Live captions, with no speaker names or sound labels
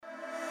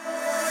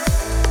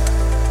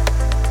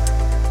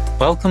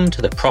Welcome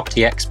to the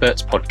Property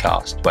Experts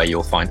Podcast, where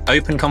you'll find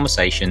open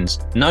conversations,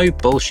 no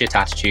bullshit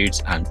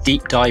attitudes, and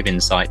deep dive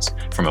insights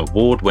from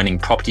award-winning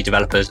property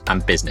developers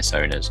and business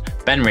owners,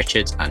 Ben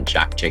Richards and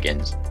Jack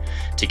Jiggins.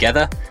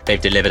 Together, they've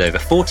delivered over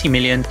 40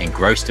 million in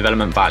gross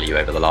development value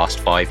over the last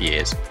 5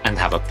 years and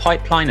have a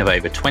pipeline of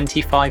over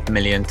 25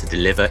 million to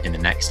deliver in the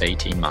next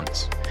 18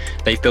 months.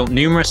 They've built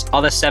numerous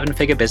other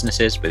seven-figure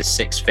businesses with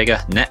six-figure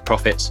net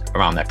profits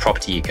around their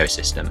property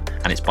ecosystem,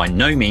 and it's by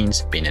no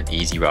means been an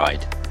easy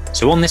ride.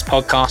 So on this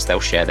podcast,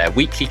 they'll share their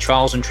weekly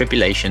trials and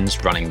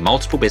tribulations running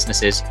multiple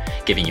businesses,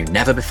 giving you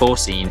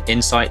never-before-seen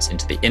insights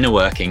into the inner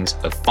workings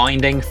of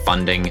finding,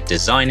 funding,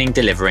 designing,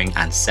 delivering,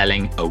 and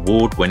selling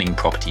award-winning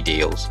property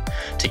deals,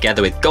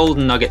 together with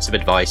golden nuggets of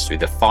advice through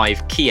the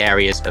 5 key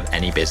areas of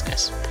any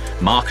business: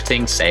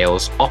 marketing,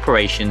 sales,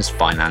 operations,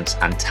 finance,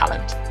 and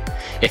talent.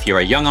 If you're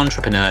a young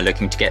entrepreneur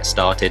looking to get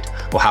started,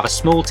 or have a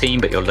small team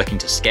but you're looking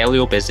to scale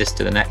your business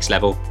to the next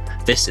level,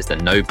 this is the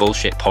No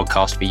Bullshit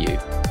podcast for you.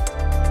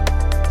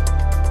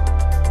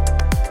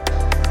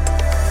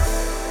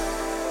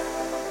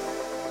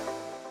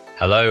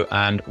 Hello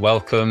and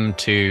welcome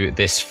to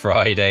this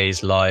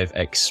Friday's live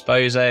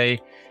expose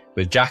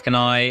with Jack and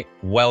I.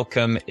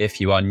 Welcome if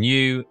you are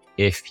new,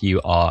 if you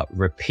are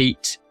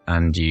repeat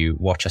and you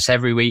watch us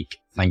every week.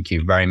 Thank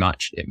you very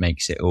much. It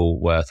makes it all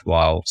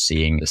worthwhile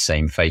seeing the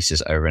same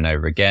faces over and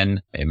over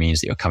again. It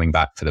means that you're coming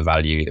back for the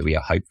value that we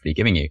are hopefully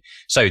giving you.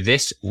 So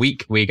this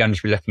week, we're going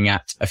to be looking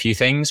at a few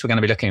things. We're going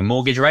to be looking at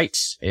mortgage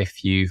rates.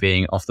 If you've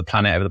been off the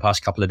planet over the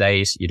past couple of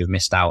days, you'd have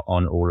missed out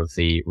on all of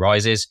the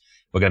rises.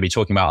 We're going to be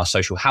talking about our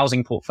social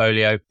housing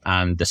portfolio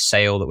and the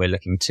sale that we're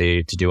looking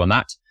to do on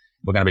that.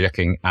 We're going to be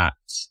looking at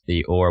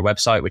the Aura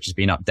website, which has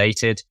been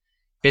updated,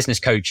 business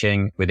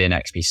coaching within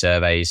XP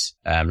Surveys.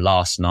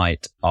 Last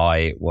night,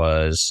 I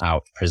was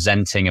out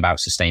presenting about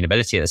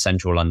sustainability at the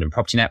Central London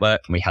Property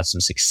Network, and we had some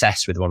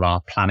success with one of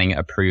our planning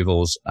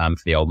approvals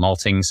for the old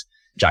maltings.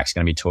 Jack's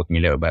going to be talking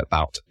a little bit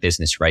about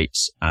business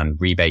rates and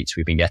rebates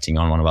we've been getting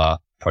on one of our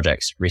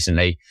projects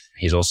recently.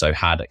 He's also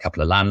had a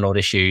couple of landlord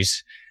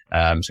issues.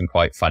 Some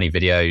quite funny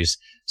videos,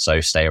 so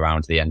stay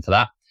around to the end for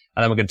that.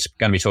 And then we're going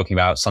to be talking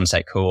about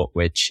Sunset Court,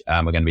 which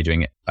we're going to be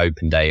doing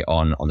open day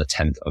on the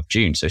 10th of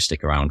June. So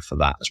stick around for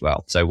that as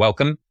well. So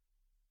welcome.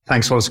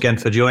 Thanks once again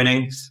for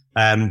joining.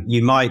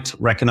 You might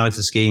recognize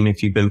the scheme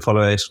if you've been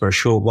following us for a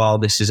short while.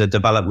 This is a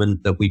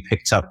development that we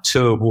picked up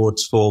 2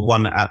 awards for,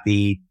 one at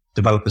the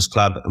Developers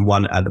Club and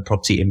one at the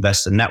Property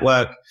Investor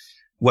Network.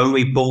 When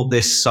we bought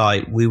this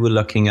site, we were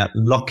looking at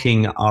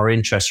locking our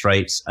interest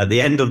rates at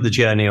the end of the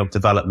journey of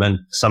development,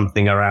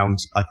 something around,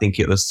 I think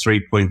it was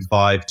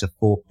 3.5 to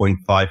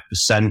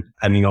 4.5%,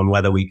 depending on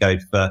whether we go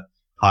for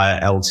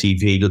higher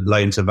LTV,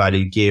 loan to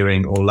value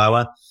gearing or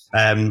lower.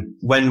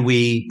 When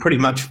we pretty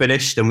much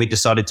finished and we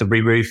decided to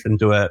re-roof and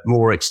do a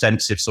more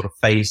extensive sort of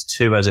phase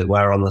 2, as it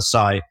were, on the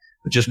site,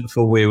 but just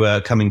before we were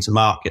coming to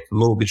market for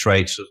mortgage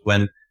rates was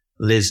when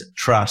Liz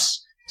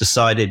Truss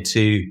decided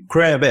to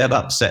create a bit of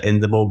upset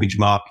in the mortgage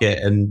market,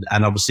 and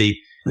obviously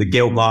the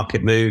gilt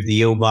market moved, the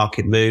yield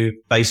market moved,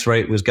 base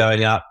rate was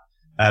going up.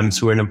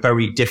 So we're in a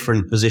very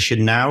different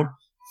position now.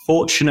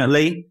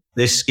 Fortunately,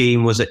 this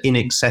scheme was in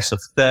excess of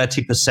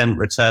 30%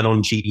 return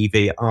on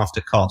GDV after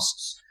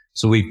costs.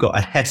 So we've got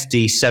a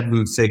hefty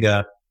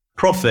 7-figure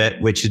profit,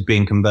 which is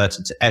being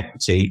converted to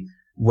equity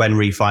when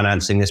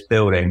refinancing this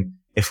building.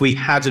 If we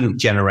hadn't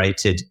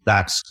generated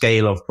that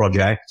scale of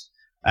project,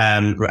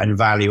 and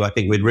value, I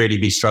think we'd really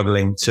be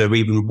struggling to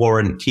even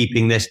warrant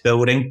keeping this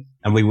building,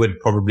 and we would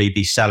probably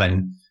be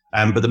selling.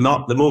 But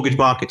the mortgage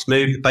market's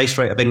moved, the base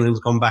rate of England's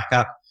gone back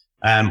up.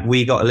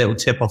 We got a little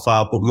tip off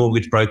our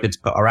mortgage broker to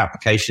put our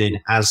application in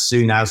as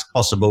soon as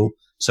possible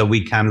so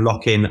we can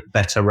lock in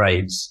better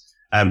rates.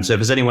 So if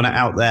there's anyone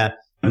out there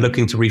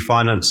looking to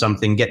refinance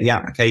something, get the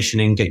application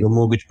in, get your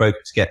mortgage broker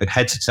to get the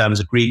heads of terms,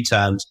 agreed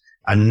terms,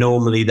 and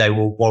normally they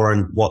will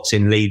warrant what's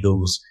in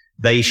legals.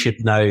 They should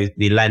know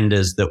the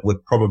lenders that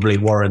would probably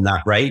warrant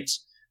that rate.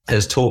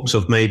 There's talks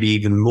of maybe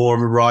even more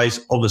of a rise.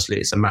 Obviously,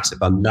 it's a massive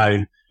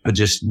unknown, but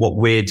just what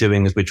we're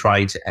doing is we're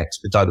trying to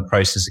expedite the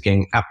process of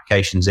getting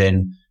applications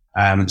in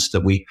so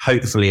that we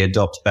hopefully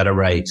adopt better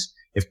rates.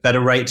 If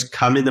better rates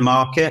come in the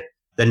market,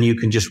 then you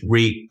can just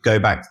go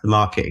back to the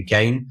market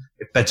again.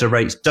 If better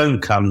rates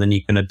don't come, then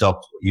you can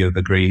adopt what you have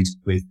agreed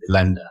with the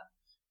lender.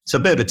 So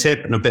a bit of a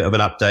tip and a bit of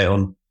an update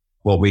on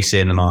what we see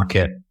in the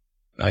market.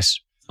 Nice.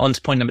 On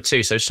to point number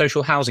 2. So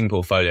social housing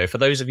portfolio. For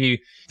those of you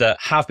that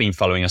have been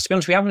following us, to be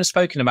honest, we haven't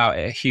spoken about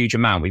it a huge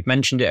amount. We've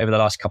mentioned it over the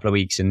last couple of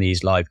weeks in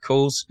these live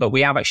calls, but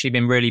we have actually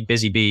been really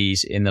busy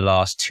bees in the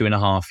last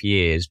 2.5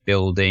 years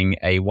building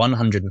a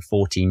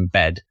 114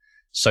 bed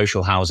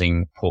social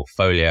housing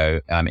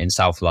portfolio in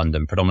South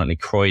London, predominantly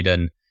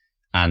Croydon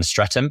and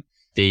Streatham.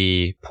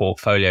 The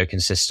portfolio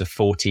consists of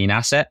 14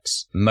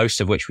 assets, most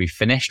of which we've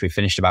finished. We've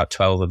finished about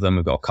 12 of them.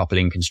 We've got a couple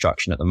in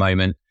construction at the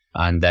moment,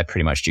 and they're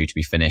pretty much due to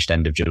be finished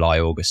end of July,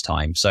 August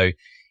time. So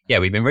yeah,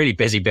 we've been really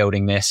busy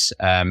building this.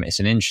 It's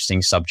an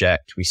interesting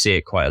subject. We see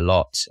it quite a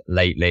lot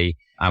lately,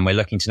 and we're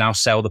looking to now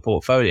sell the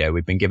portfolio.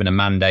 We've been given a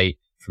mandate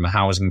from a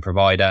housing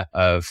provider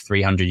of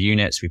 300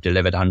 units. We've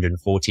delivered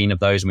 114 of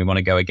those, and we want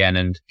to go again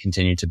and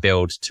continue to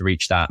build to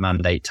reach that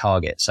mandate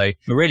target. So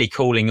we're really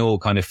calling all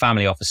kind of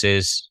family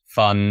offices,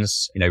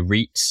 funds,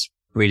 REITs,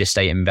 real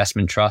estate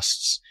investment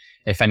trusts.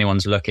 If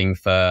anyone's looking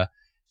for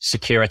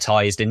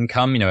securitized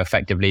income,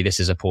 effectively this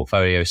is a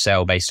portfolio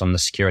sale based on the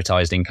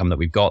securitized income that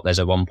we've got. There's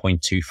a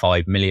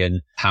 £1.25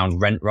 million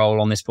rent roll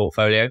on this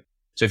portfolio.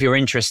 So if you're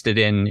interested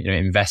in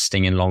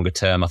investing in longer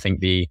term, I think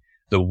the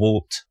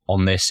WALT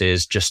on this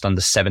is just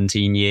under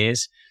 17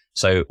 years.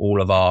 So all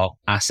of our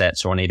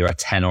assets are on either a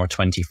 10 or a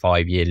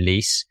 25 year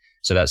lease.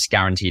 So that's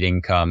guaranteed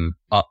income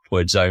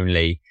upwards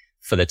only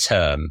for the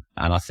term.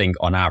 And I think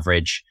on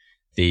average,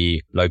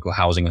 the local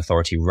housing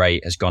authority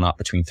rate has gone up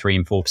between 3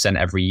 and 4%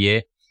 every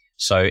year.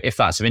 So if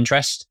that's of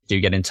interest, do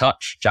get in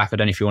touch. Jack, I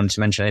don't know if you wanted to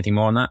mention anything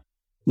more on that.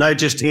 No,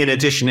 just in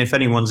addition, if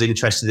anyone's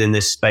interested in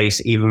this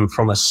space, even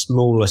from a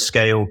smaller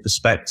scale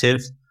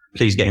perspective,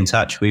 please get in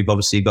touch. We've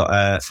obviously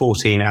got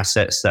 14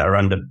 assets that are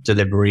under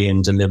delivery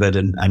and delivered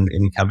and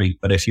incoming.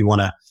 But if you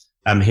want to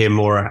hear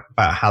more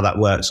about how that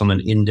works on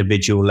an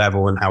individual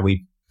level and how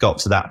we got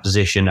to that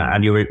position,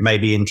 and you're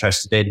maybe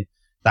interested in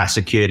that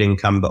secured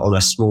income, but on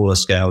a smaller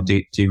scale,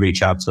 do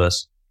reach out to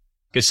us.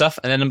 Good stuff.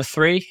 And then number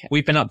 3,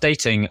 we've been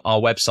updating our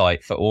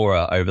website for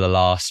Aura over the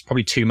last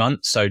probably 2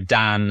 months. So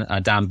Dan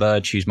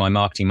Burge, who's my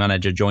marketing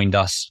manager, joined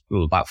us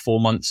about 4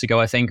 months ago,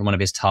 I think. And one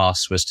of his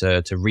tasks was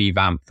to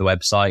revamp the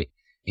website.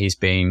 He's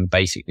been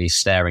basically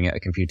staring at a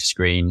computer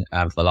screen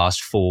for the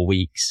last 4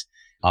 weeks,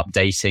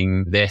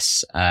 updating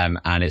this. And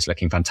it's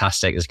looking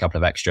fantastic. There's a couple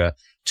of extra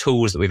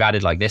tools that we've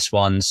added like this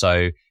one.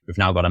 So we've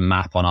now got a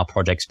map on our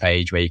projects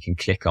page where you can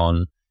click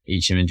on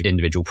each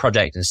individual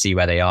project and see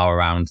where they are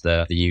around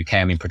the UK.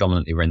 I mean,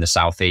 predominantly we're in the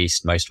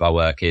southeast. Most of our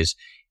work is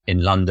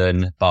in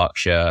London,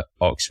 Berkshire,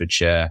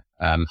 Oxfordshire,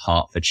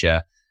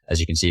 Hertfordshire, as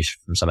you can see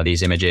from some of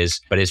these images.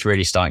 But it's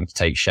really starting to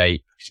take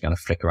shape. Just going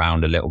to flick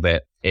around a little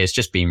bit. It's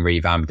just been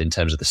revamped in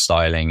terms of the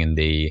styling and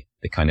the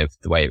kind of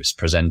the way it was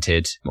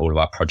presented. All of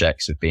our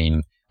projects have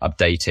been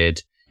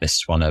updated. This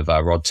is one of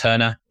Rod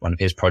Turner, one of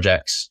his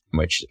projects,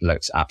 which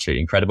looks absolutely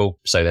incredible.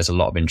 So there's a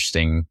lot of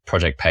interesting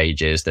project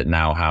pages that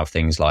now have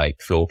things like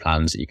floor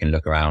plans that you can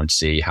look around,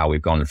 see how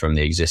we've gone from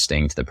the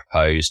existing to the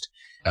proposed,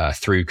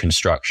 through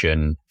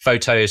construction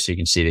photos. So you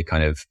can see the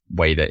kind of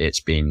way that it's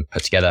been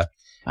put together.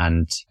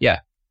 And yeah,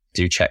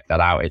 do check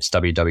that out. It's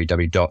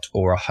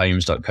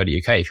www.aurahomes.co.uk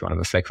if you want to have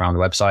a flick around the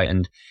website.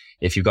 And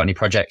if you've got any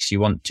projects you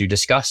want to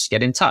discuss,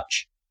 get in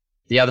touch.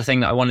 The other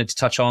thing that I wanted to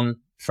touch on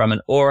from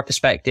an Aura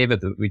perspective,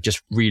 we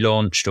just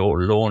relaunched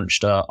or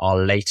launched our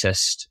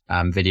latest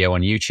video on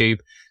YouTube.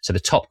 So the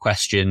top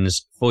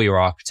questions for your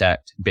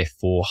architect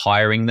before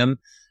hiring them.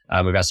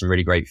 We've had some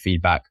really great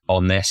feedback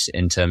on this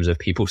in terms of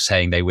people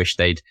saying they wish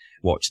they'd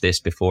watched this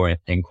before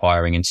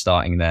inquiring and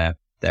starting their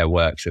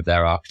works with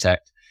their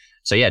architect.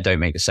 So yeah, don't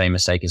make the same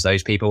mistake as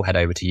those people. Head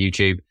over to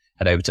YouTube,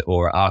 head over to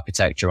Aura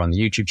Architecture on the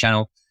YouTube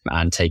channel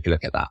and take a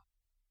look at that.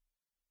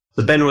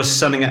 So Ben was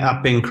summing it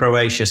up in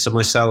Croatia. So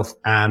myself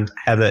and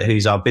Heather,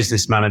 who's our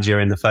business manager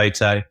in the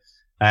photo,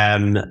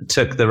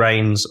 took the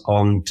reins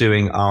on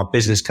doing our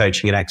business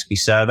coaching at XP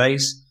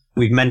Surveys.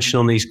 We've mentioned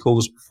on these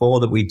calls before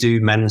that we do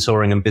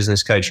mentoring and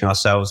business coaching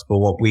ourselves for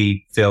what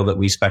we feel that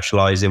we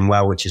specialize in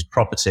well, which is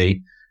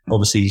property.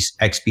 Obviously,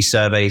 XP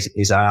Surveys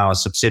is our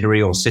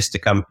subsidiary or sister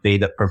company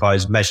that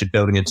provides measured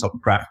building and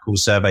topographical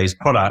surveys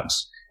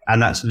products.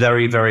 And that's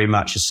very, very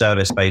much a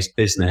service-based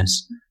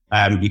business.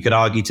 You could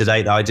argue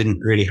today that I didn't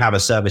really have a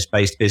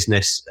service-based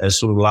business as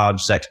sort of large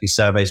as XP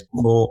Surveys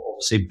before.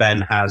 Obviously,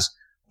 Ben has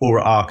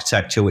Aura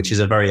Architecture, which is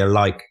a very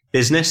alike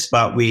business.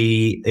 But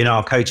in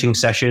our coaching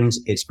sessions,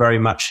 it's very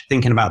much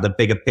thinking about the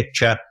bigger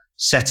picture,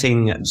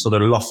 setting sort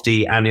of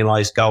lofty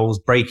annualized goals,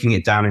 breaking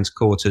it down into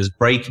quarters,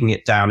 breaking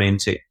it down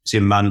into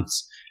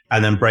months,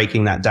 and then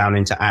breaking that down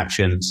into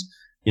actions.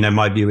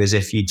 My view is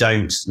if you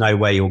don't know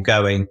where you're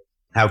going,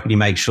 how can you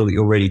make sure that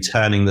you're really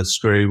turning the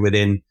screw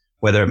within,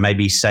 whether it may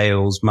be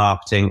sales,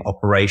 marketing,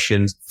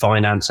 operations,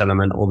 finance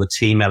element, or the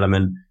team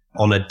element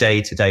on a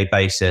day-to-day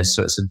basis.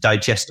 So it's a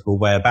digestible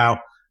way about.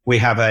 We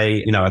have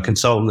a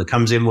consultant that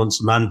comes in once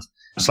a month,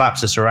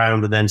 slaps us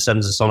around and then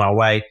sends us on our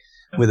way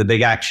with a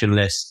big action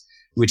list,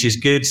 which is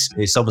good.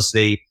 It's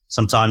obviously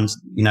sometimes,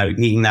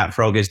 eating that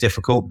frog is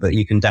difficult, but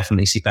you can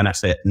definitely see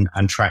benefit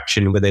and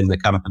traction within the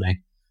company.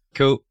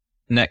 Cool.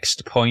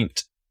 Next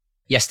point.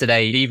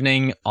 Yesterday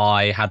evening,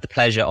 I had the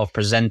pleasure of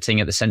presenting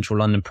at the Central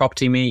London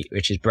Property Meet,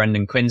 which is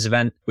Brendan Quinn's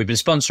event. We've been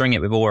sponsoring it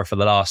with Aura for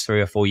the last 3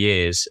 or 4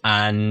 years,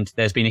 and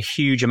there's been a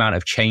huge amount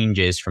of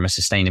changes from a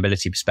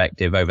sustainability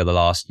perspective over the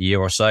last year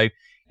or so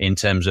in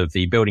terms of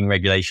the building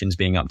regulations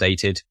being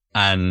updated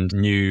and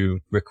new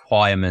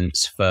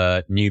requirements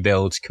for new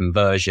builds,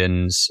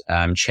 conversions,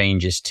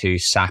 changes to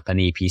SAP and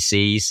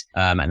EPCs,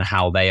 and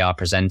how they are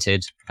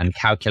presented and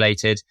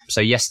calculated.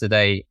 So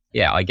yesterday,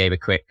 I gave a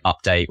quick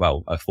update,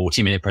 a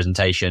 40-minute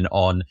presentation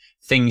on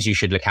things you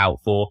should look out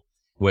for.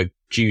 We're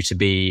due to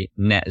be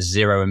net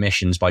zero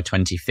emissions by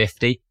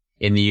 2050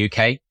 in the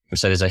UK.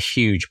 So there's a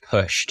huge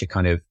push to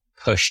kind of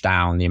push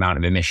down the amount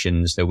of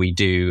emissions that we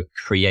do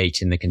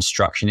create in the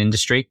construction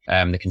industry.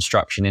 The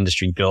construction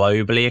industry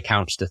globally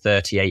accounts to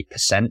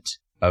 38%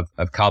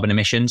 of carbon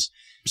emissions.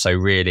 So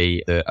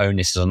really the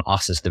onus is on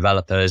us as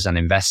developers and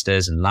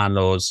investors and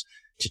landlords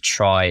to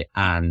try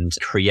and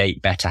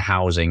create better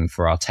housing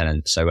for our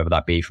tenants. So whether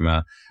that be from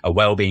a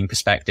well-being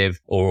perspective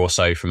or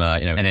also from a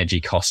energy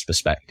cost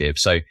perspective.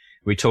 So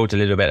we talked a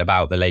little bit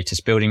about the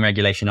latest building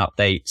regulation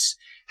updates,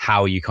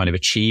 how you kind of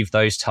achieve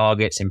those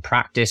targets in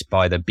practice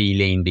by the be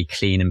lean, be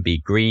clean and be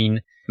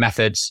green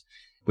methods.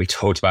 We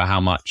talked about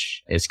how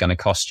much it's going to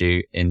cost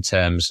you in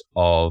terms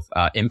of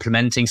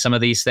implementing some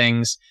of these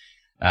things.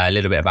 A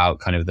little bit about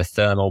kind of the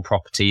thermal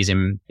properties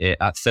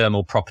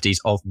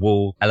of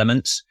wall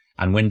elements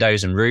and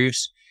windows and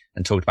roofs,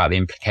 and talked about the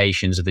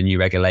implications of the new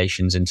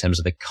regulations in terms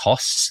of the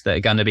costs that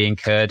are going to be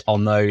incurred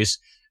on those.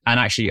 And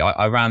actually,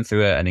 I ran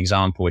through an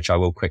example, which I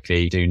will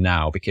quickly do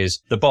now,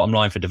 because the bottom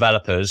line for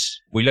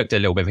developers, we looked at a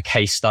little bit of a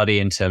case study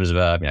in terms of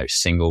a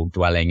single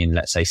dwelling in,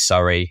 let's say,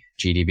 Surrey,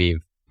 GDP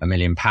of £1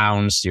 million.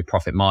 Your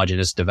profit margin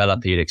as a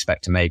developer, you'd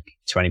expect to make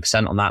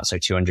 20% on that, so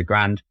 200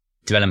 grand.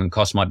 Development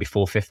cost might be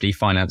 450,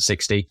 finance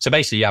 60. So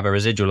basically, you have a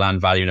residual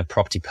land value and a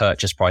property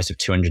purchase price of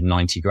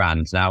 290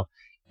 grand. Now,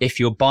 if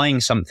you're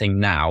buying something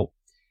now,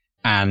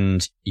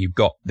 and you've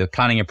got the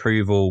planning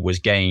approval was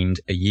gained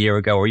a year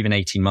ago or even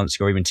 18 months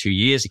ago or even 2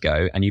 years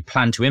ago, and you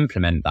plan to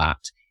implement that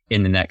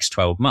in the next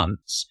 12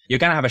 months, you're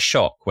going to have a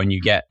shock when you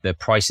get the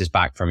prices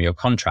back from your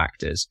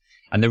contractors.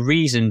 And the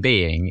reason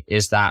being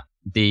is that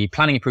the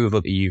planning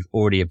approval that you've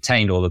already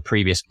obtained or the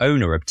previous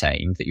owner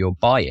obtained that you're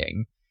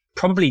buying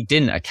probably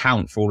didn't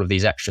account for all of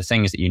these extra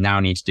things that you now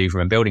need to do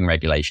from a building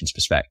regulations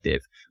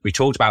perspective. We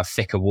talked about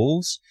thicker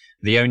walls.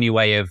 The only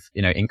way of,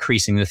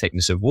 increasing the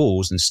thickness of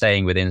walls and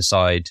staying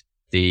inside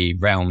the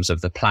realms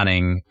of the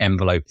planning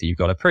envelope that you've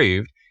got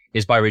approved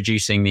is by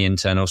reducing the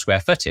internal square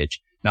footage.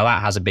 Now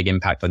that has a big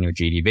impact on your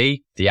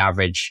GDV. The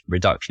average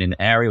reduction in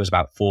area was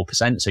about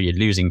 4%. So you're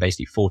losing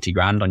basically 40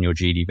 grand on your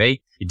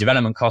GDV. Your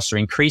development costs are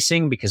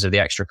increasing because of the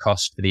extra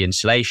cost for the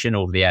installation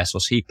or the air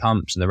source heat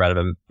pumps and the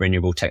relevant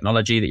renewable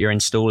technology that you're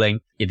installing.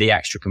 The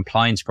extra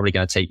compliance is probably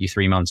going to take you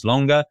 3 months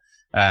longer.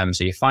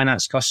 So your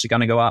finance costs are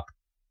going to go up.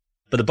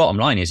 But the bottom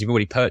line is you've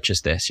already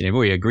purchased this. You've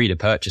already agreed a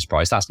purchase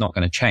price. That's not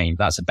going to change.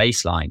 That's a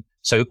baseline.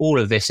 So all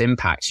of this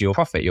impacts your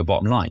profit, your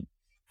bottom line,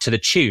 to the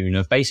tune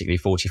of basically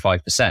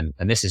 45%.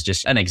 And this is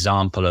just an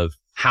example of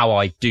how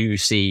I do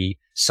see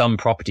some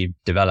property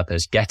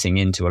developers getting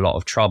into a lot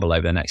of trouble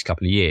over the next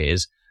couple of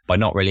years by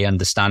not really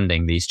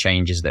understanding these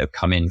changes that have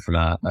come in from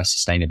a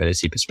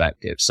sustainability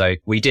perspective. So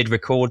we did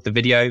record the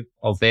video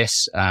of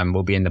this.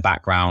 We'll be in the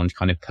background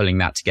kind of pulling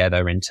that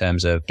together in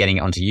terms of getting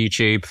it onto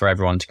YouTube for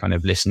everyone to kind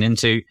of listen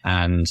into,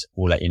 and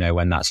we'll let you know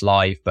when that's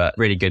live. But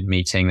really good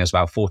meeting. There's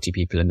about 40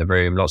 people in the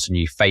room, lots of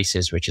new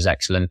faces, which is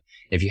excellent.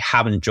 If you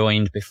haven't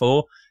joined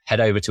before,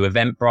 head over to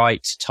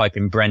Eventbrite, type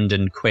in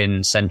Brendan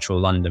Quinn Central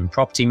London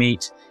Property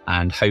Meet,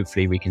 and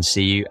hopefully we can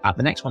see you at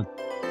the next one.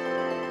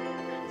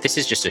 This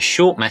is just a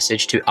short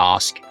message to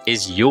ask,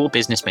 is your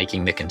business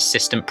making the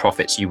consistent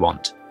profits you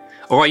want?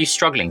 Or are you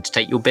struggling to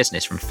take your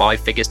business from 5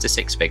 figures to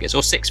 6 figures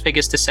or 6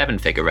 figures to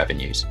 7-figure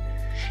revenues?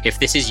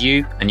 If this is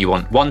you and you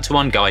want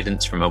one-to-one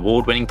guidance from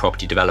award-winning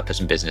property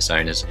developers and business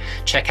owners,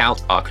 check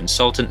out our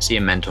consultancy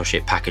and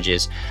mentorship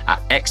packages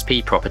at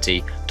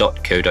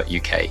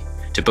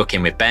xpproperty.co.uk to book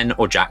in with Ben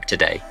or Jack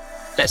today.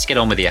 Let's get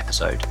on with the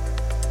episode.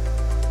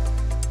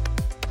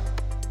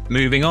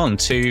 Moving on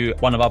to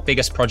one of our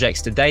biggest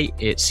projects to date.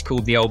 It's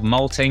called the Old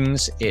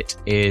Maltings. It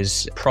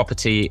is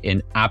property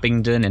in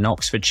Abingdon in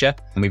Oxfordshire.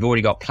 And we've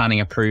already got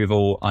planning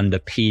approval under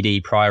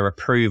PD prior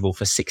approval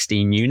for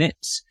 16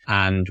 units.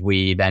 And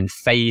we then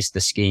phased the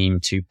scheme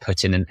to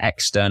put in an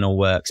external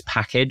works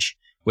package,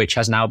 which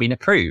has now been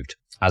approved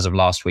as of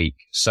last week.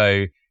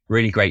 So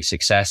really great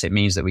success. It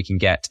means that we can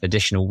get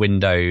additional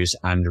windows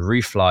and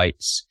roof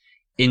lights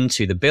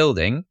into the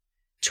building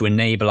to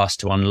enable us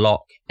to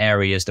unlock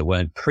areas that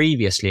weren't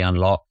previously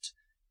unlocked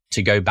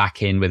to go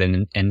back in with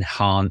an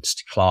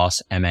enhanced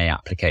Class MA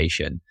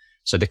application.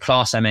 So the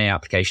Class MA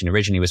application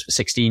originally was for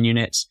 16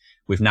 units.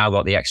 We've now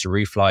got the extra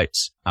roof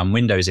lights and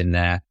windows in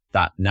there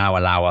that now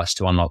allow us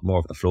to unlock more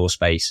of the floor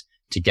space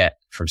to get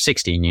from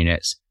 16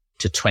 units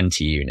to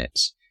 20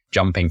 units,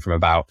 jumping from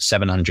about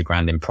 700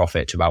 grand in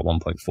profit to about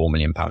 1.4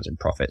 million pounds in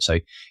profit. So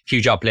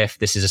huge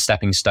uplift. This is a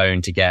stepping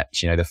stone to get,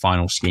 the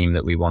final scheme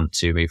that we want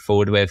to move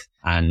forward with.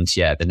 And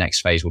the next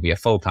phase will be a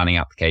full planning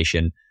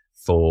application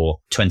for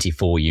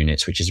 24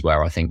 units, which is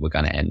where I think we're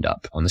going to end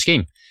up on the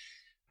scheme.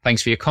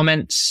 Thanks for your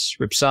comments,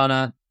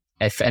 Rupsana.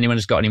 If anyone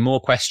has got any more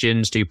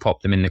questions, do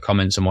pop them in the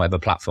comments on whatever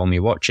platform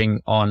you're watching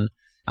on,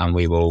 and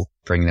we will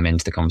bring them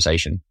into the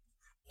conversation.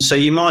 So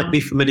you might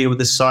be familiar with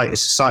this site.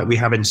 It's a site we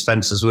have in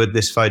Spencerswood.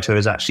 This photo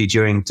is actually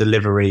during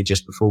delivery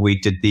just before we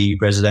did the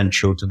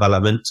residential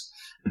development.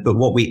 But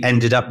what we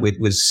ended up with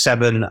was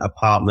 7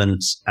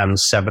 apartments and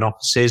 7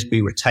 offices.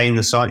 We retained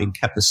the site and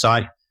kept the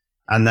site.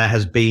 And there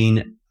has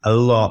been a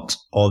lot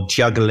of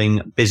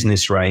juggling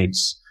business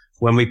rates.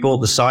 When we bought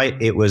the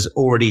site, it was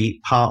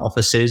already part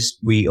offices.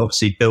 We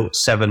obviously built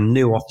 7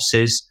 new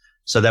offices.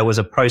 So there was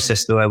a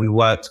process where we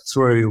worked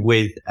through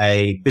with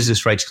a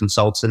business rates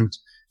consultant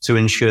to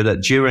ensure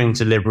that during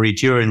delivery,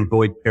 during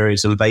void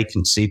periods and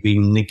vacancy, we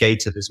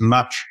negated as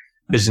much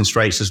business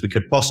rates as we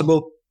could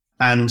possible.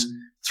 And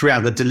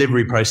throughout the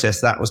delivery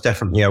process, that was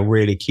definitely a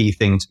really key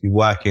thing to be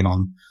working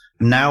on.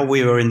 Now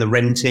we are in the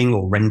renting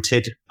or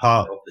rented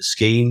part of the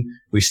scheme.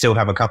 We still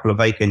have a couple of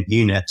vacant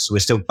units. We're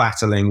still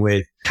battling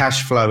with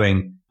cash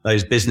flowing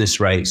those business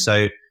rates.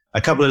 So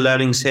a couple of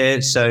learnings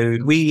here. So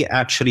we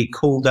actually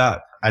called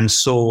up and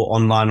saw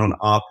online on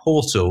our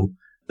portal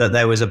that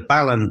there was a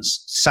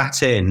balance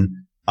sat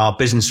in our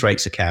business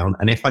rates account.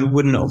 And if I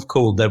wouldn't have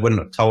called, they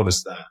wouldn't have told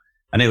us that.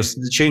 And it was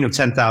to the tune of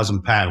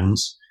 £10,000.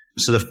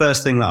 So the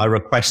first thing that I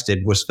requested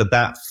was for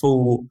that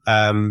full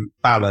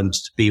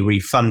balance to be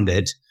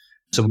refunded.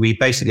 So we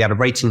basically had a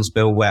ratings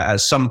bill where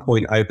at some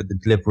point over the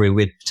delivery,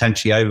 we'd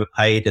potentially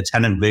overpaid, a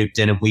tenant moved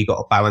in and we got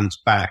a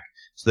balance back.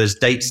 So there's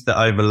dates that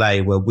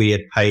overlay where we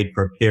had paid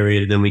for a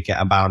period and then we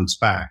get a balance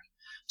back.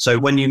 So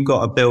when you've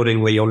got a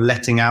building where you're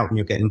letting out and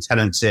you're getting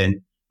tenants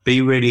in, be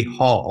really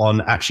hot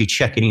on actually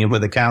checking in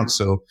with the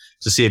council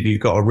to see if you've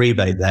got a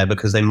rebate there,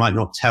 because they might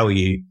not tell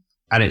you.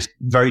 And it's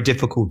very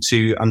difficult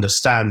to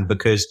understand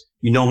because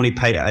you normally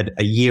pay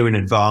a year in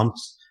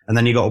advance and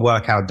then you've got to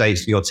work out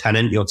dates for your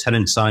tenant. Your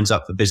tenant signs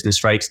up for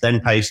business rates, then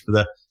pays for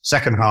the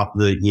second half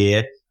of the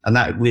year. And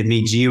that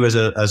means you as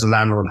a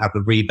landlord have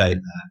the rebate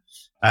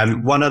there.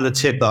 One other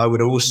tip that I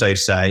would also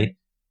say,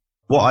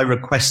 what I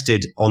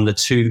requested on the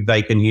 2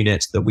 vacant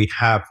units that we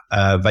have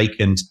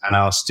vacant and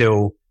are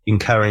still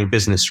incurring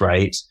business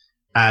rates.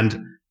 And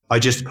I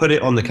just put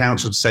it on the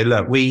council to say,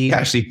 look, we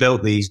actually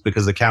built these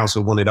because the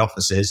council wanted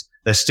offices.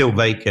 They're still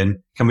vacant.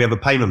 Can we have a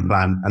payment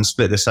plan and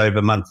split this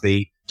over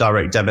monthly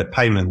direct debit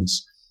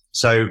payments?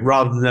 So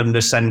rather than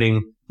just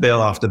sending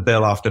bill after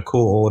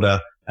court order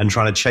and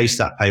trying to chase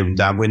that payment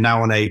down, we're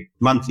now on a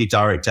monthly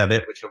direct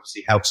debit, which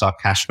obviously helps our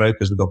cash flow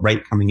because we've got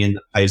rent coming in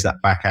that pays that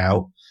back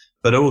out.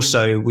 But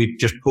also we've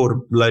just poured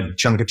a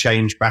chunk of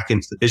change back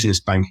into the business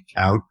bank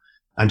account.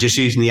 And just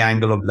using the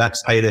angle of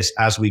let's pay this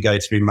as we go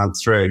through month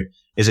through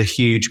is a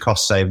huge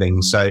cost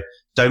saving. So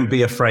don't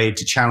be afraid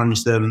to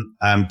challenge them.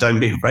 Don't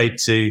be afraid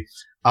to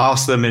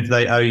ask them if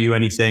they owe you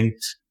anything.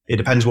 It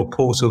depends what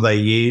portal they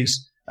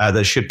use.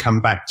 They should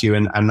come back to you.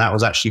 And that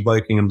was actually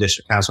Wokingham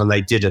District Council and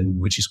they didn't,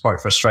 which is quite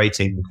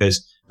frustrating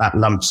because that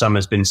lump sum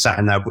has been sat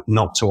in there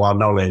not to our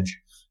knowledge,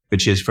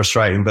 which is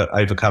frustrating, but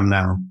overcome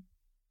now.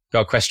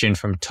 Got a question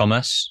from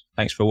Thomas.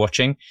 Thanks for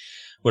watching.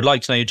 Would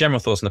like to know your general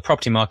thoughts on the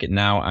property market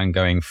now and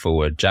going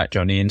forward. Jack, do you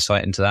have any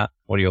insight into that?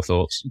 What are your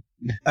thoughts?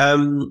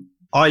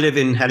 I live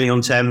in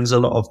Heading-on-Thames. A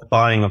lot of the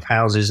buying of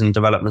houses and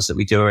developments that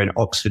we do are in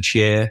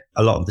Oxfordshire.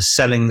 A lot of the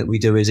selling that we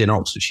do is in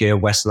Oxfordshire,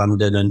 West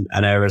London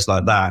and areas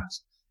like that.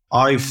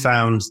 I've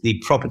found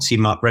the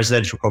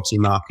residential property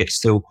market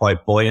still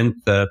quite buoyant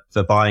for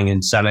buying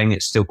and selling.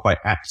 It's still quite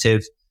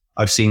active.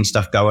 I've seen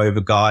stuff go over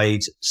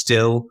guide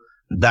still.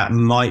 That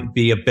might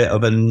be a bit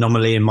of an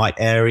anomaly in my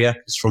area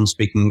because from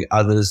speaking to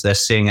others, they're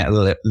seeing it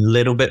a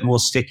little bit more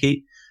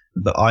sticky.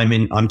 But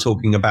I'm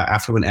talking about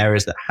affluent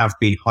areas that have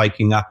been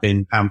hiking up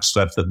in pound per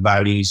square foot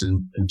values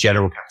and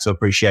general capital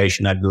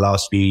appreciation over the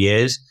last few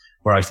years,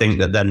 where I think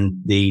that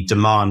then the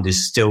demand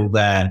is still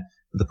there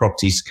for the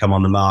properties to come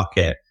on the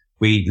market.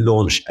 We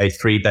launched a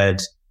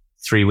 3-bed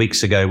 3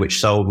 weeks ago, which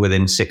sold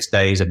within 6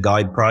 days at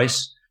guide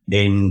price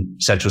in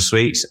Central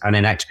Suites. And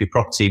in XP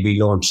Property,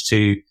 we launched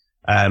 2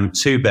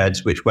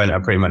 beds, which went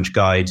at pretty much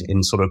guide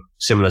in sort of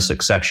similar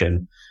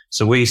succession.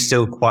 So we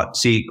still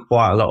see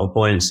quite a lot of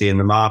buoyancy in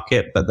the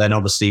market, but then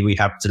obviously we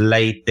have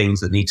delayed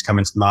things that need to come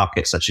into the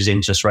market, such as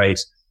interest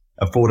rates,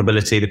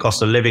 affordability, the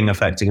cost of living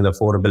affecting the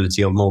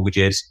affordability of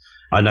mortgages.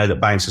 I know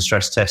that banks are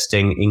stress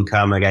testing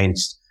income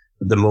against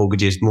the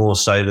mortgages more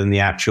so than the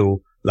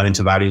actual loan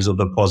to values or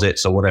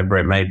deposits or whatever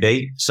it may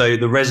be. So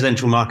the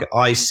residential market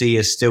I see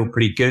is still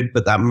pretty good,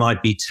 but that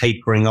might be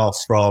tapering off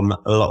from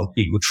a lot of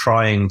people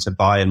trying to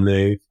buy and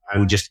move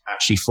and just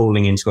actually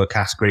falling into a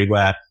category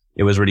where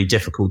it was really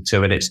difficult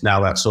to, and it's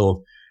now that sort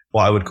of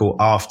what I would call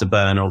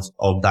afterburn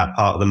of that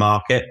part of the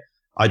market.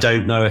 I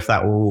don't know if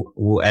that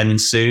will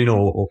end soon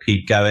or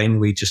keep going.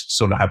 We just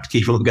sort of have to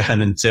keep on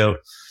going until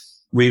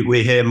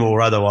we hear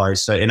more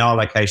otherwise. So in our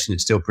location,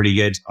 it's still pretty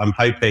good. I'm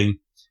hoping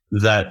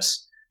that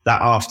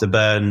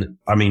afterburn,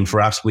 I mean, for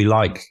us, we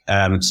like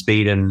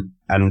speed and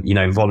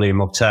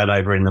volume of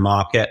turnover in the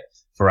market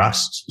for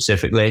us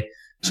specifically.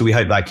 So we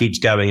hope that keeps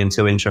going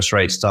until interest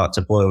rates start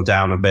to boil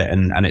down a bit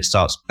and it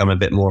starts to become a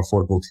bit more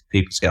affordable to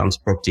people to get onto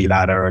the property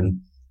ladder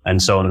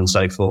and so on and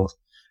so forth.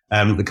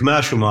 The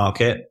commercial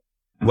market,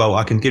 well,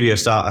 I can give you a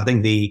start. I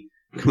think the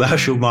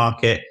commercial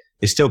market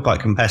is still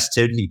quite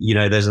competitive.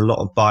 There's a lot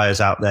of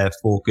buyers out there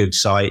for good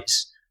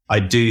sites.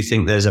 I do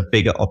think there's a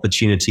bigger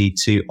opportunity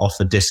to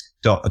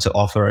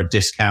offer a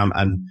discount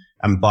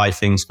and buy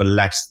things for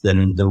less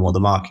than what the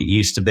market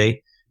used to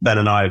be. Ben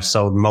and I have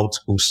sold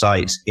multiple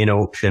sites in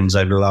auctions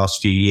over the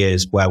last few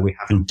years where we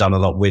haven't done a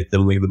lot with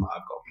them. We might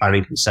have got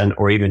planning consent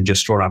or even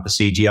just drawn up a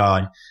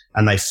CGI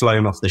and they've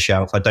flown off the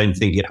shelf. I don't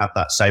think you'd have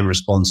that same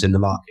response in the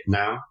market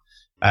now.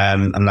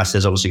 unless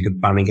there's obviously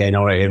good planning gain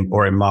or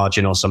in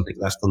margin or something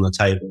left on the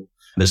table.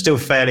 They're still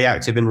fairly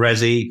active in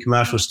resi.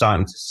 Commercial's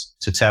starting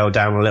to tail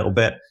down a little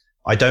bit.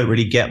 I don't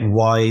really get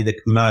why the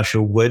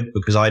commercial would,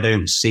 because I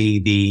don't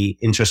see the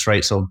interest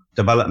rates of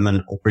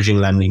development or bridging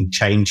lending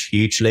change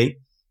hugely.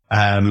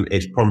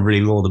 It's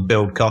probably more the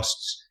build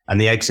costs, and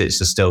the exits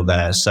are still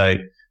there. So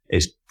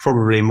it's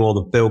probably more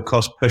the build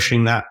cost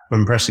pushing that,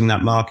 compressing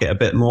that market a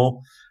bit more.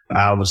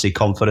 Obviously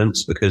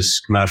confidence, because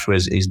commercial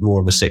is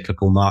more of a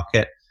cyclical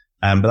market.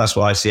 But that's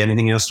what I see.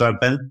 Anything else to add,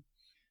 Ben?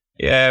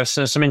 Yeah,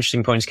 so some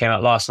interesting points came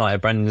out last night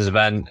at Brendan's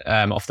event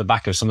off the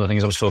back of some of the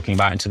things I was talking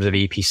about in terms of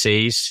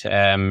EPCs.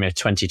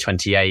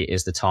 2028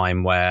 is the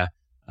time where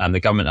the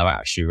government have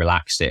actually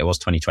relaxed it. It was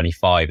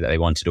 2025 that they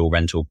wanted all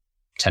rental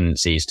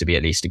tenancies to be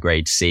at least a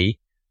grade C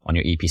on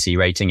your EPC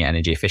rating,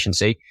 energy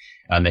efficiency.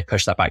 And they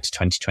pushed that back to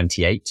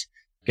 2028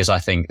 because I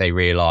think they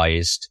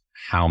realized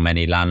how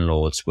many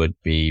landlords would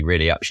be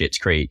really up shit's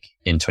creek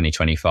in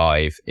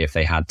 2025 if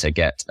they had to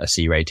get a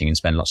C rating and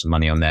spend lots of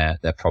money on their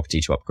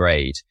property to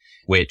upgrade,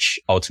 which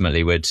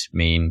ultimately would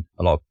mean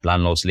a lot of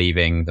landlords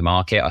leaving the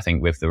market. I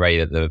think with the way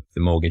that the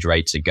mortgage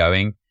rates are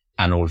going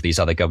and all of these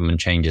other government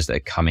changes that are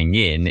coming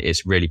in,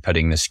 it's really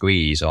putting the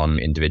squeeze on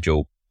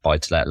individual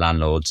buy-to-let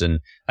landlords. And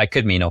that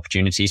could mean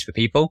opportunities for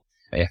people.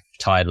 If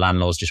tired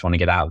landlords just want to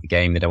get out of the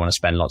game, they don't want to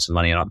spend lots of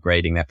money on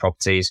upgrading their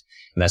properties,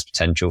 and there's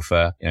potential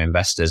for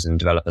investors and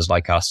developers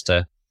like us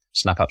to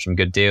snap up some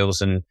good deals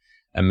and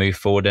move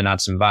forward and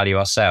add some value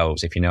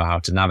ourselves if you know how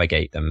to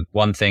navigate them.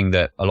 One thing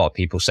that a lot of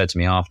people said to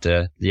me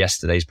after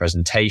yesterday's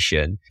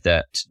presentation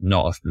that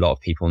not a lot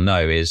of people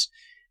know is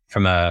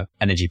from a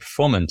energy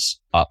performance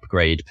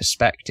upgrade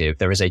perspective,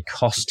 there is a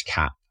cost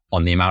cap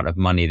on the amount of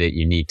money that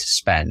you need to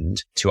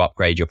spend to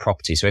upgrade your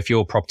property. So if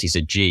your property's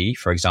a G,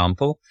 for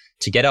example,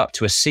 to get up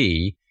to a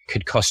C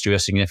could cost you a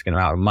significant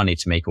amount of money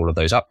to make all of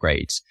those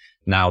upgrades.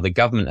 Now, the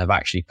government have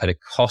actually put a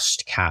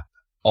cost cap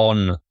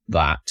on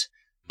that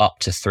up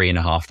to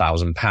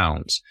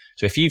 £3,500.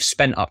 So if you've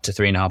spent up to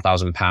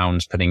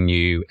 £3,500 putting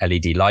new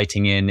LED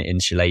lighting in,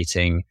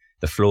 insulating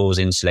the floors,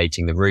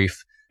 insulating the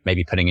roof,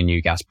 maybe putting a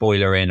new gas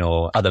boiler in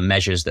or other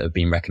measures that have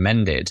been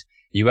recommended,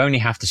 you only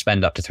have to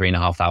spend up to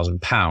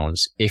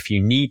 £3,500. If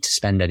you need to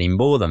spend any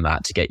more than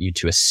that to get you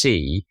to a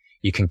C,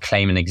 you can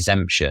claim an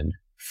exemption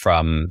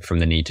from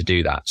the need to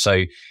do that.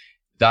 So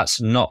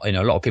that's not, a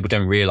lot of people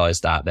don't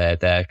realize that.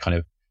 They're kind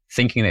of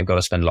thinking they've got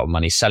to spend a lot of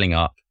money selling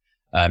up,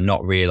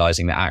 not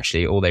realizing that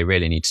actually all they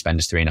really need to spend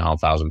is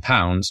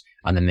 £3,500,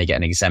 and then they get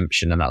an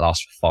exemption and that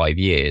lasts for 5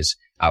 years,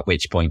 at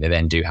which point they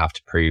then do have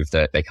to prove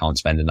that they can't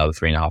spend another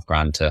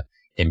 £3,500 to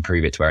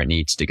improve it to where it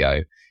needs to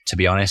go. To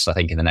be honest, I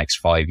think in the next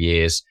 5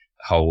 years,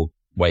 the whole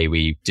way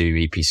we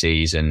do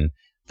EPCs and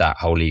that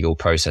whole legal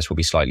process will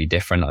be slightly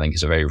different. I think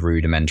it's a very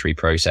rudimentary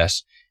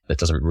process that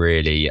doesn't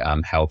really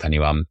help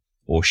anyone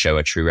or show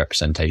a true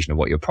representation of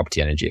what your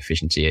property energy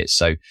efficiency is.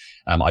 So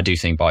I do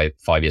think by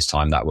 5 years'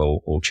 time that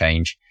will all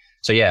change.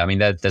 So yeah, I mean,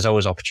 there's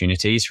always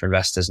opportunities for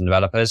investors and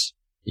developers.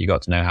 You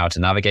got to know how to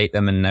navigate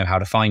them and know how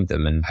to find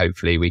them. And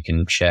hopefully we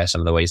can share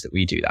some of the ways that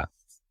we do that.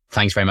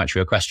 Thanks very much for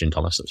your question,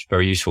 Thomas. That's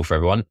very useful for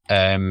everyone.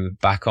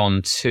 Back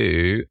on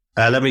to...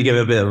 let me give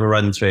a bit of a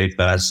run through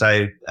first.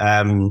 So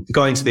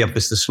going to the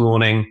office this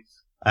morning,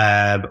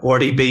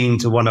 already been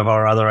to one of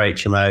our other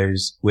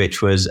HMOs,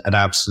 which was an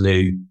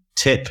absolute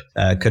tip.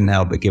 Couldn't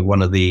help but give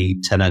one of the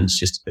tenants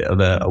just a bit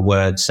of a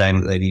word saying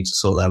that they need to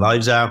sort their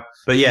lives out.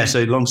 But yeah,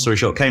 so long story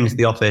short, came into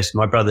the office.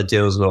 My brother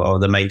deals with a lot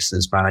of the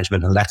maintenance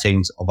management and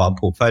lettings of our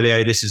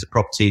portfolio. This is a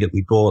property that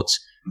we bought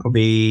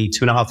probably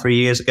 2.5, 3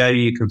 years ago.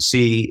 You can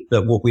see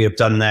that what we have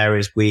done there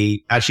is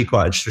we actually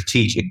quite a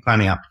strategic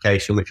planning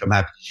application, which I'm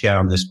happy to share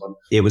on this one.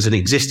 It was an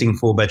existing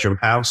 4-bedroom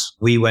house.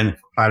 We went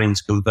planning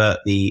to convert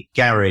the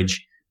garage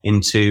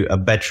into a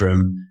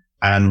bedroom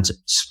and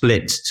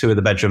split 2 of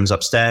the bedrooms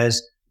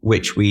upstairs,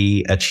 which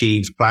we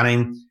achieved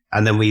planning.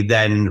 And then we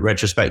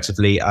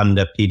retrospectively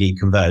under PD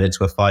converted it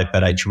to a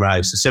 5-bed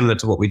HMO. So similar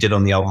to what we did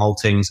on the old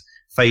Haltings,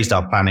 phased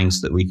our planning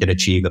so that we could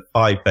achieve a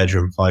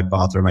 5-bedroom,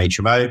 5-bathroom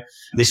HMO.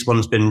 This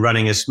one's been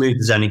running as smooth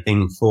as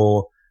anything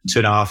for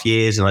 2.5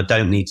 years. And I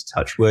don't need to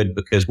touch wood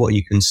because what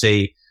you can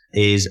see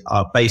is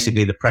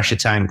basically the pressure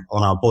tank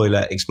on our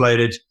boiler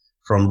exploded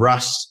from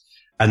rust.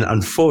 And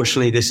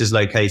unfortunately, this is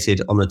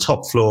located on the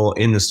top floor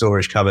in the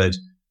storage cupboard.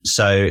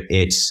 So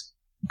it's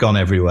gone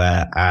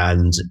everywhere.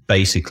 And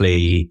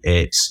basically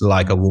it's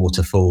like a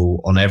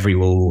waterfall on every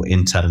wall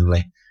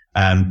internally.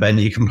 Ben,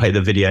 you can play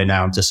the video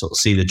now to sort of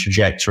see the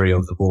trajectory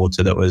of the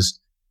water that was.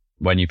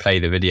 When you play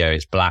the video,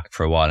 it's black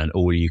for a while and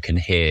all you can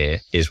hear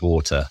is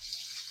water.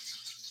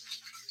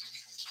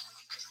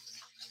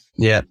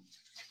 Yeah.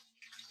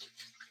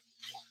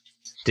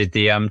 Did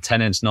the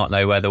tenants not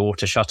know where the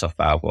water shutoff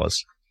valve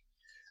was?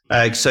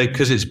 So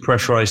because it's a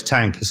pressurized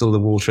tank, it's all the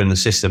water in the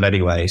system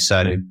anyway.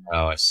 So,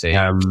 oh, I see.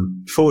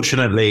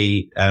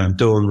 Fortunately,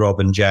 Dawn,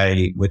 Rob and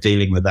Jay were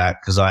dealing with that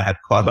because I had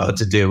quite a lot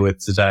to deal with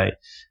today.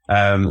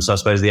 So I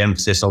suppose the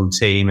emphasis on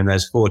team, and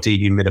there's 4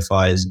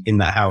 dehumidifiers in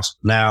that house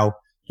now.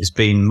 It's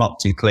been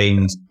mopped and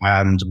cleaned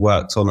and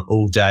worked on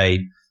all day.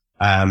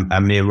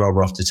 And me and Rob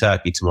are off to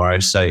Turkey tomorrow,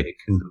 so it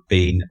couldn't have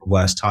been a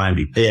worse time.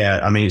 Yeah,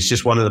 I mean, it's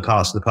just one of the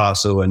parts of the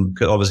parcel. And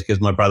obviously, because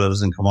my brother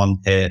doesn't come on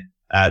here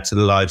to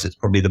the lives, it's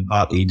probably the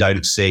part that you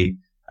don't see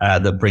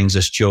that brings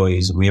us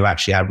joys. And we've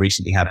actually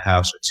recently had a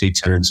house where 2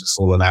 tenants have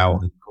fallen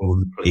out and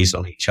called the police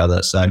on each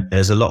other. So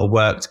there's a lot of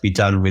work to be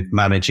done with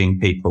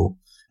managing people,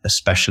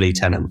 especially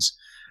tenants.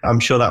 I'm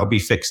sure that will be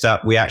fixed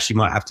up. We actually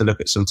might have to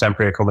look at some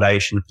temporary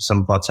accommodation for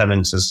some of our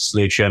tenants as a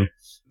solution.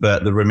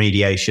 But the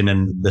remediation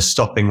and the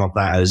stopping of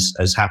that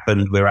has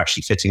happened. We're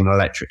actually fitting an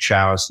electric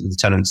shower so the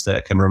tenants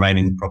that can remain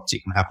in the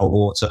property can have hot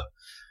water.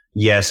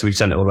 Yes, we've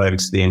sent it all over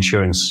to the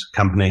insurance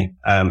company.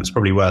 It's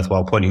probably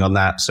worthwhile pointing on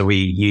that. So we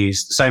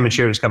use the same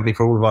insurance company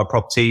for all of our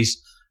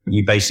properties.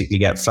 You basically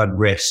get flood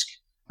risk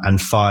and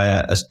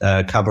fire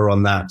cover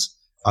on that.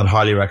 I'd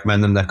highly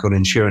recommend them. They're called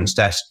Insurance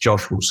Desk.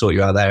 Josh will sort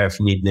you out there. If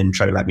you need an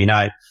intro, let me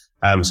know.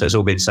 So it's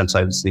all been sent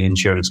over to the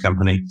insurance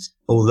company.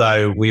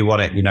 Although we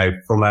want it,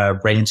 from a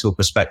rental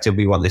perspective,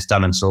 we want this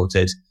done and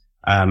sorted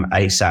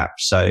ASAP.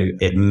 So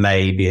it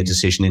may be a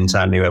decision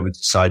internally where we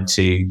decide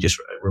to just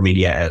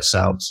remediate it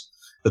ourselves.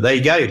 But there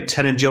you go,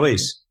 tenant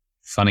joys.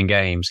 Fun and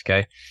games,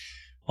 okay.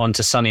 On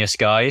to sunnier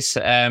skies.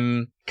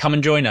 Come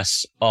and join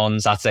us on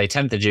Saturday,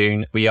 10th of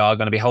June. We are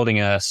going to be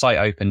holding a site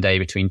open day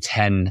between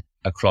 10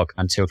 o'clock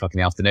and 2 o'clock in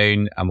the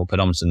afternoon, and we'll put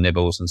on some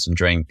nibbles and some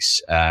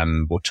drinks.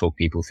 We'll talk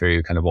people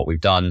through kind of what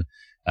we've done,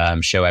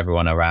 show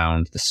everyone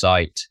around the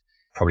site,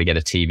 probably get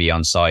a TV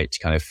on site to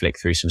kind of flick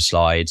through some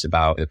slides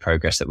about the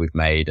progress that we've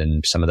made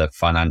and some of the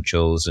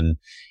financials, and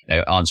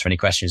answer any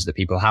questions that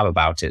people have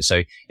about it.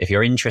 So if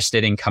you're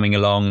interested in coming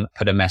along,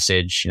 put a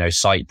message,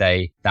 site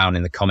day down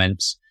in the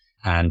comments,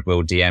 and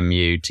we'll DM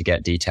you to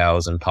get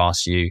details and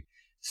pass you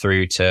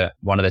through to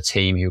one of the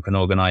team who can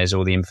organize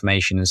all the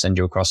information and send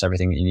you across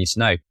everything that you need to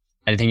know.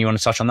 Anything you want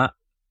to touch on that?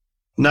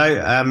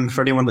 No, for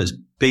anyone that's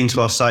been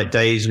to our site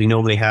days, we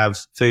normally have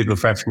food,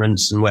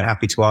 refreshments, and we're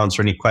happy to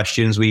answer any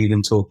questions. We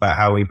even talk about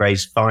how we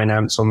raise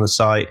finance on the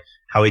site,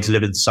 how we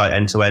delivered the site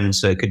end to end.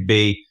 So it could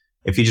be,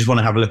 if you just want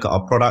to have a look at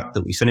our product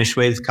that we finish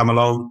with, come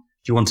along.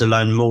 If you want to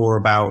learn more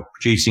about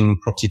producing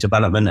property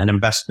development and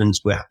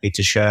investments, we're happy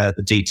to share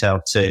the detail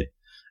too.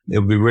 It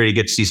would be really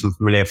good to see some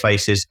familiar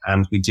faces,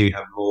 and we do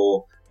have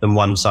more than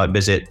one site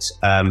visit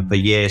per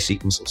year, so you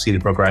can sort of see the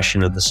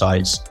progression of the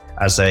sites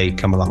as they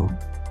come along.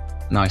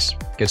 Nice.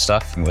 Good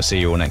stuff. And we'll see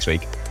you all next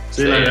week.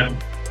 See you later.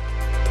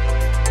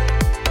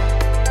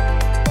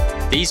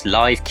 These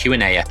live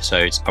Q&A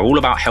episodes are all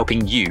about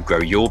helping you grow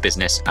your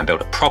business and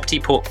build a property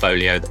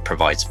portfolio that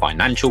provides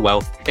financial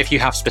wealth. If you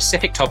have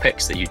specific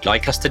topics that you'd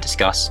like us to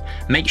discuss,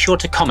 make sure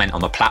to comment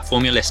on the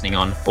platform you're listening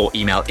on, or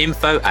email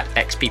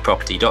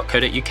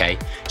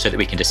info@xpproperty.co.uk so that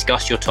we can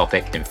discuss your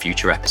topic in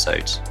future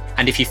episodes.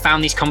 And if you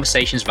found these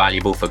conversations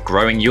valuable for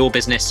growing your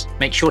business,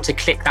 make sure to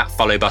click that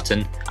follow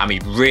button, and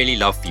we'd really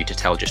love for you to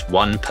tell just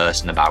one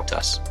person about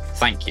us.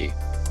 Thank you.